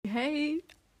Hey,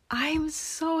 I'm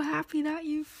so happy that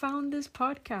you found this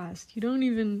podcast. You don't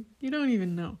even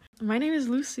know. My name is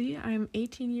Lucy. I'm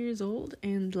 18 years old,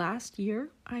 and last year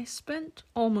I spent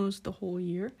almost the whole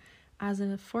year as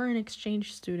a foreign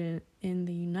exchange student in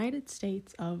the United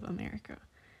States of America.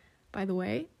 By the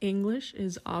way, English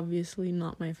is obviously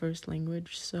not my first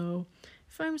language, so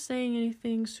if I'm saying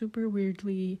anything super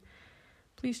weirdly,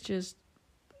 please just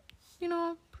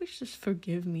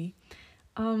forgive me.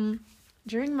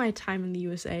 During my time in the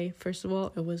USA, first of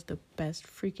all, it was the best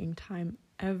freaking time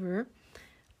ever.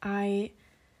 I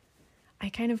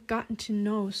kind of gotten to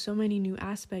know so many new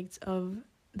aspects of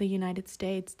the United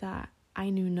States that I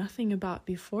knew nothing about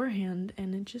beforehand,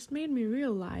 and it just made me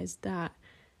realize that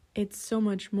it's so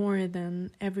much more than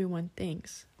everyone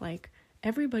thinks. Like,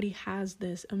 everybody has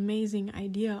this amazing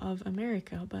idea of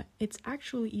America, but it's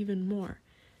actually even more.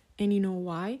 And you know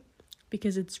why?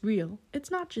 Because it's real.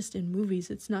 It's not just in movies,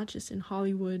 it's not just in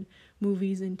Hollywood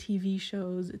movies and TV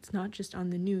shows, it's not just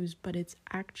on the news, but it's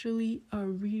actually a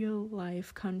real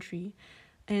life country.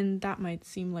 And that might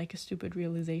seem like a stupid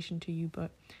realization to you,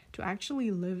 but to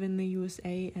actually live in the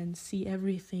USA and see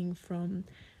everything from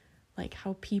like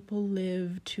how people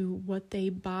live to what they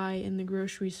buy in the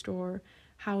grocery store,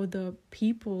 how the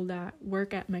people that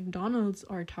work at McDonald's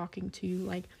are talking to you,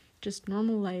 like just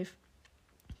normal life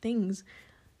things,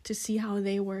 to see how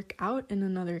they work out in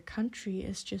another country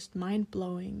is just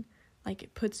mind-blowing. Like,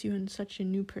 it puts you in such a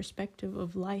new perspective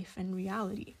of life and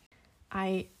reality.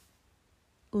 I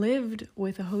lived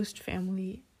with a host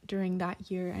family during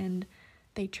that year, and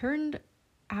they turned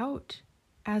out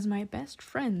as my best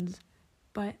friends,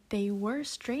 but they were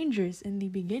strangers in the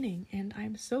beginning, and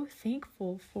I'm so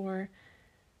thankful for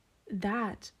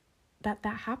that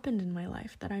happened in my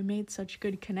life, that I made such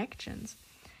good connections.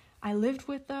 I lived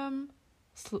with them,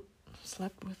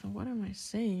 slept with them. What am I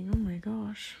saying? Oh my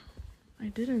gosh. I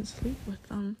didn't sleep with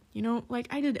them.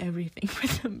 I did everything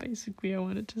with them, basically, I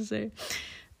wanted to say.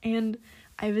 And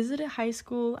I visited high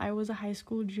school. I was a high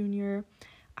school junior.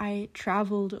 I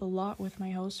traveled a lot with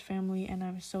my host family, and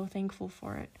I'm so thankful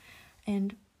for it.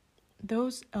 And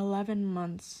those 11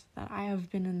 months that I have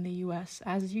been in the US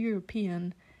as a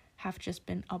European have just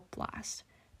been a blast.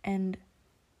 And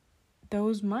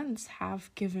those months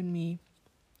have given me,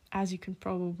 as you can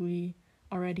probably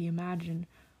already imagine,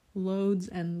 loads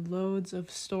and loads of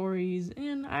stories,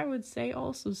 and I would say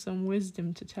also some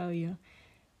wisdom to tell you.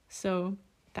 So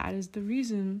that is the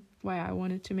reason why I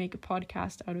wanted to make a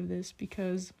podcast out of this,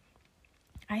 because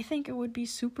I think it would be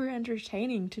super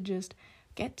entertaining to just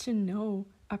get to know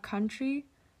a country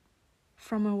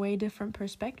from a way different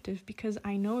perspective, because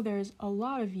I know there's a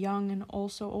lot of young and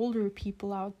also older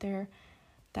people out there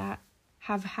that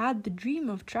have had the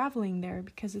dream of traveling there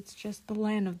because it's just the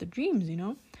land of the dreams,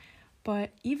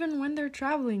 But even when they're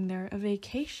traveling there, a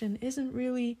vacation isn't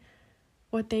really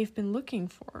what they've been looking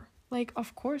for. Like,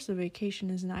 of course, a vacation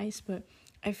is nice, but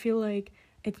I feel like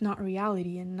it's not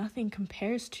reality and nothing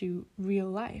compares to real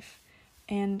life.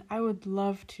 And I would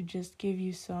love to just give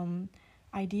you some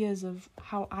ideas of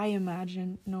how I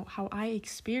imagine, how I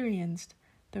experienced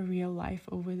the real life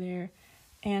over there.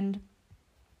 And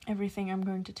everything I'm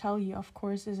going to tell you, of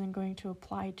course, isn't going to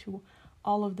apply to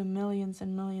all of the millions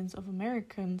and millions of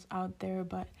Americans out there,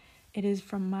 but it is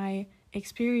from my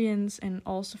experience and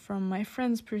also from my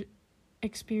friends'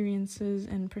 experiences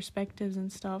and perspectives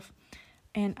and stuff.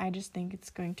 And I just think it's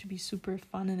going to be super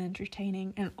fun and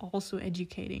entertaining and also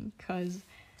educating, because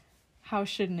how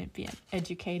shouldn't it be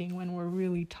educating when we're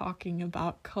really talking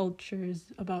about cultures,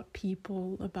 about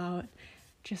people, about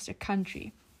just a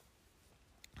country?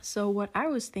 So what I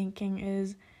was thinking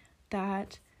is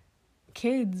that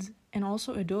kids and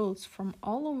also adults from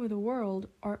all over the world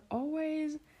are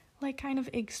always kind of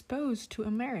exposed to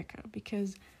America,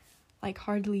 because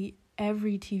hardly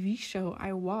every TV show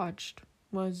I watched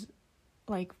was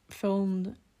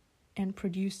filmed and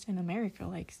produced in America,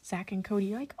 like Zack and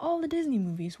Cody, all the Disney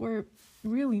movies were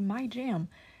really my jam,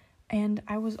 and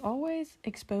I was always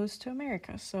exposed to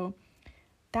America. So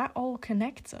that all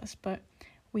connects us, but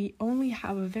we only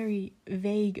have a very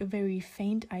vague, a very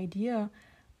faint idea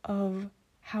of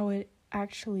how it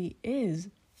actually is.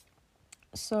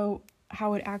 So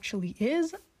how it actually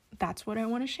is, that's what I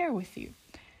want to share with you.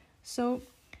 So,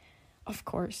 of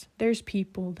course, there's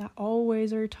people that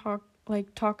always are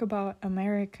talk about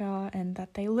America and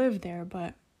that they live there,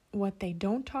 but what they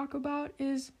don't talk about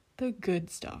is the good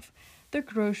stuff. The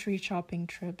grocery shopping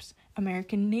trips,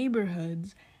 American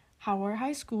neighborhoods, how our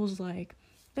high schools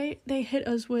They hit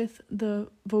us with the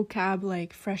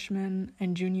vocab freshman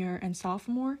and junior and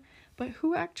sophomore, but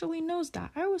who actually knows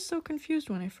that? I was so confused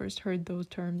when I first heard those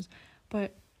terms,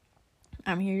 but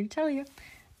I'm here to tell you.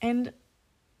 And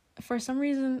for some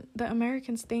reason, the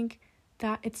Americans think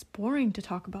that it's boring to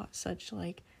talk about such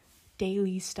like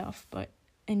daily stuff, but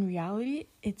in reality,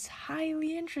 it's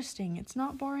highly interesting. It's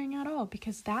not boring at all,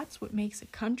 because that's what makes a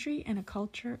country and a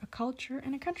culture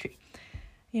and a country.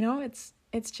 You know, it's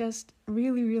just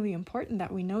really, really important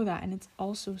that we know that. And it's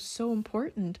also so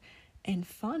important and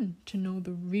fun to know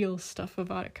the real stuff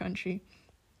about a country.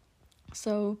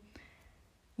 So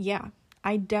yeah,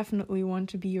 I definitely want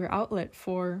to be your outlet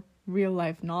for real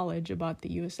life knowledge about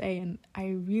the USA, and I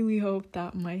really hope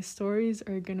that my stories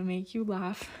are gonna make you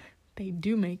laugh. They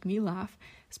do make me laugh,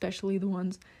 especially the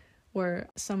ones where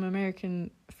some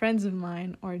American friends of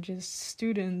mine or just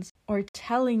students are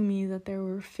telling me that there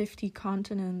were 50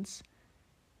 continents.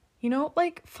 You know,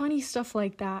 like funny stuff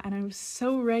like that, and I was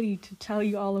so ready to tell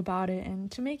you all about it and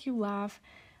to make you laugh,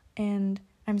 and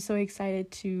I'm so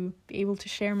excited to be able to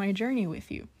share my journey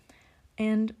with you.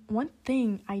 And one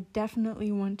thing I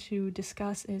definitely want to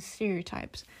discuss is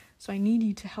stereotypes, so I need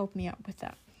you to help me out with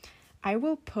that. I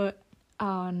will put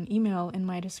an email in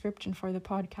my description for the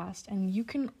podcast, and you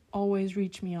can always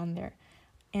reach me on there.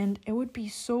 And it would be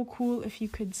so cool if you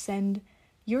could send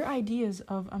your ideas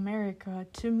of America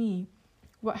to me.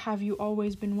 What have you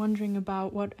always been wondering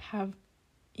about? What have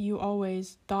you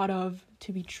always thought of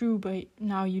to be true, but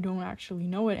now you don't actually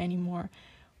know it anymore?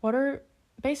 What are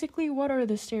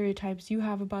the stereotypes you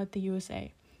have about the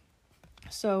USA?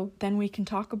 So then we can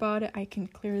talk about it. I can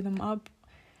clear them up,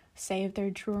 say if they're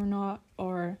true or not,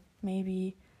 or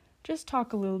maybe just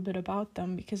talk a little bit about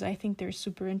them, because I think they're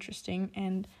super interesting,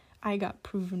 and I got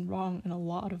proven wrong in a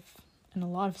lot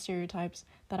of stereotypes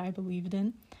that I believed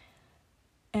in.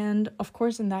 And of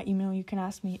course, in that email, you can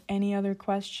ask me any other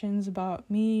questions about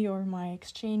me or my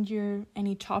exchange year,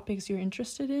 any topics you're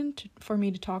interested in for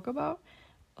me to talk about.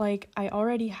 Like, I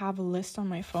already have a list on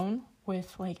my phone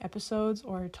with like episodes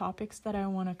or topics that I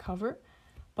want to cover.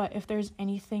 But if there's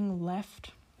anything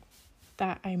left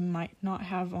that I might not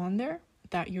have on there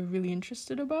that you're really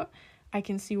interested about, I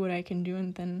can see what I can do,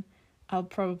 and then I'll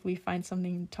probably find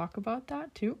something to talk about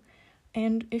that too.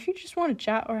 And if you just want to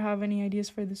chat or have any ideas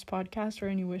for this podcast or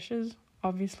any wishes,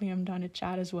 obviously I'm down to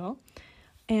chat as well.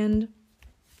 And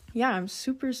yeah, I'm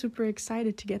super, super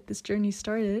excited to get this journey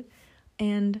started.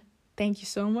 And thank you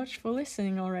so much for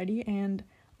listening already. And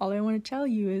all I want to tell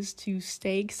you is to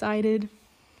stay excited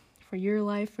for your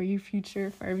life, for your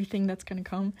future, for everything that's going to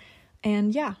come.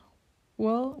 And yeah,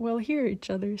 we'll hear each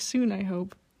other soon, I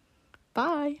hope.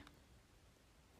 Bye!